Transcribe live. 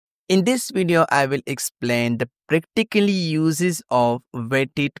In this video, I will explain the practical uses of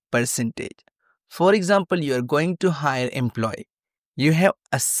weighted percentage. For example, you are going to hire employee. You have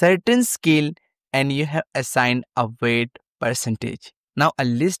a certain skill and you have assigned a weight percentage. Now, a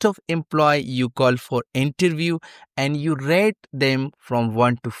list of employee you call for interview and you rate them from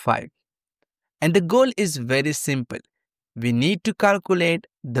 1 to 5. And the goal is very simple. We need to calculate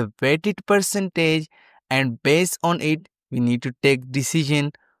the weighted percentage and based on it, we need to take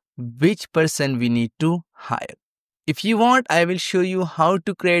decision which person we need to hire. If you want, I will show you how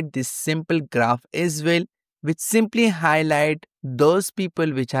to create this simple graph as well, which simply highlight those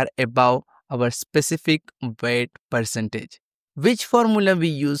people which are above our specific weight percentage. Which formula we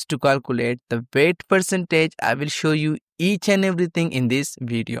use to calculate the weight percentage, I will show you each and everything in this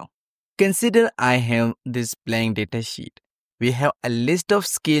video. Consider I have this blank data sheet. We have a list of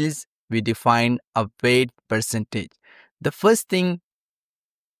skills. We define a weight percentage. The first thing,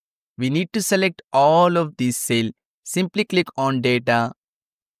 we need to select all of these cells. Simply click on data,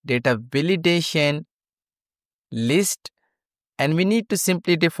 data validation, list, and we need to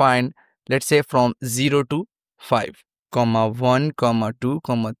simply define, let's say from 0 to 5, 1, 2,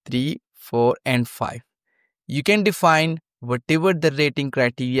 3, 4, and 5. You can define whatever the rating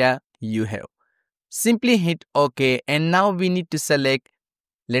criteria you have. Simply hit OK, and now we need to select,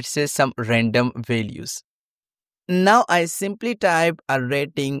 let's say, some random values. Now I simply type a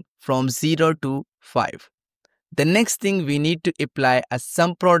rating from 0 to 5. The next thing, we need to apply a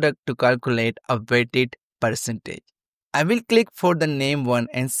sum product to calculate a weighted percentage. I will click for the name one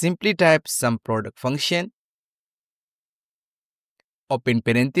and simply type sum product function. Open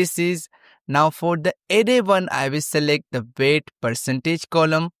parentheses. Now for the array 1, I will select the weight percentage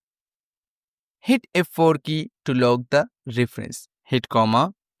column. Hit F4 key to log the reference. Hit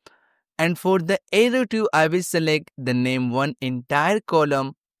comma. And for the array 2, I will select the name 1 entire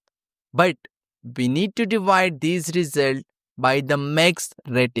column. But we need to divide these results by the max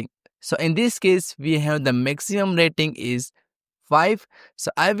rating. So in this case, we have the maximum rating is 5.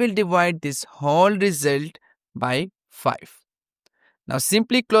 So I will divide this whole result by 5. Now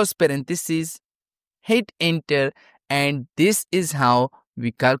simply close parentheses, hit enter, and this is how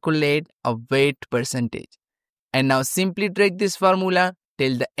we calculate a weight percentage. And now simply drag this formula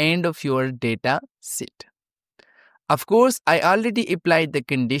till the end of your data sheet. Of course, I already applied the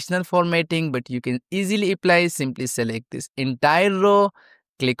conditional formatting, but you can easily apply. Simply select this entire row,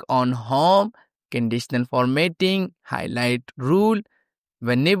 click on home, conditional formatting, highlight rule,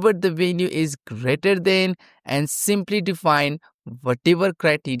 whenever the value is greater than, and simply define whatever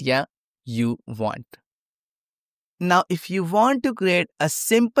criteria you want. Now, if you want to create a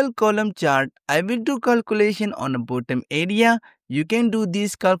simple column chart, I will do calculation on a bottom area. You can do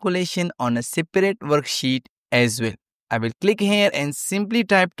this calculation on a separate worksheet as well. I will click here and simply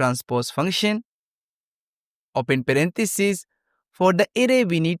type transpose function. Open parentheses. For the array,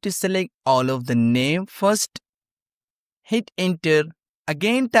 we need to select all of the name first. Hit enter.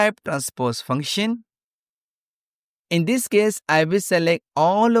 Again type transpose function. In this case, I will select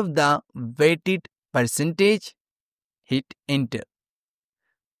all of the weighted percentage. Hit enter.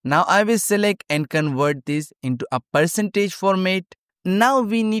 Now I will select and convert this into a percentage format. Now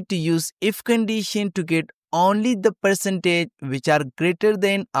we need to use if condition to get only the percentage which are greater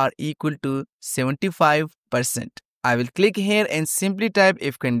than or equal to 75%. I will click here and simply type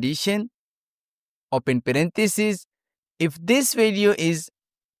if condition. Open parentheses. If this value is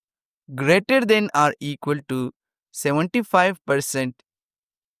greater than or equal to 75%,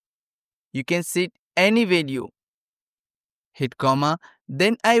 you can set any value. Hit comma.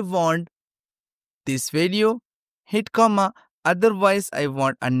 Then I want this value. Hit comma. Otherwise, I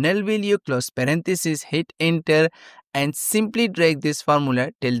want a null value, close parenthesis, hit enter, and simply drag this formula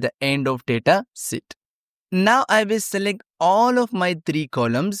till the end of data sheet. Now I will select all of my 3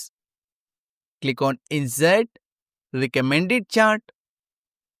 columns. Click on Insert, Recommended Chart,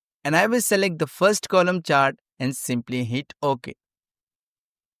 and I will select the first column chart and simply hit OK.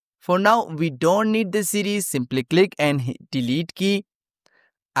 For now, we don't need the series. Simply click and hit Delete key.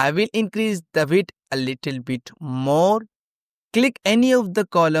 I will increase the width a little bit more. Click any of the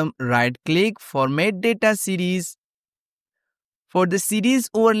column, right click, format data series. For the series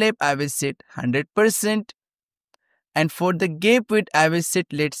overlap, I will set 100%. And for the gap width, I will set,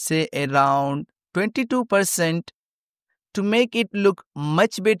 let's say, around 22%. To make it look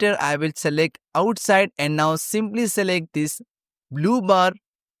much better, I will select outside and now simply select this blue bar.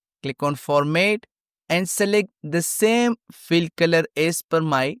 Click on format and select the same fill color as per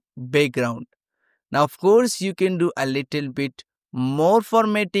my background. Now, of course, you can do a little bit more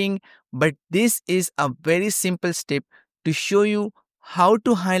formatting, but this is a very simple step to show you how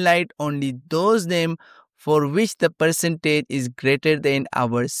to highlight only those names for which the percentage is greater than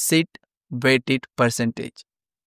our seat weighted percentage.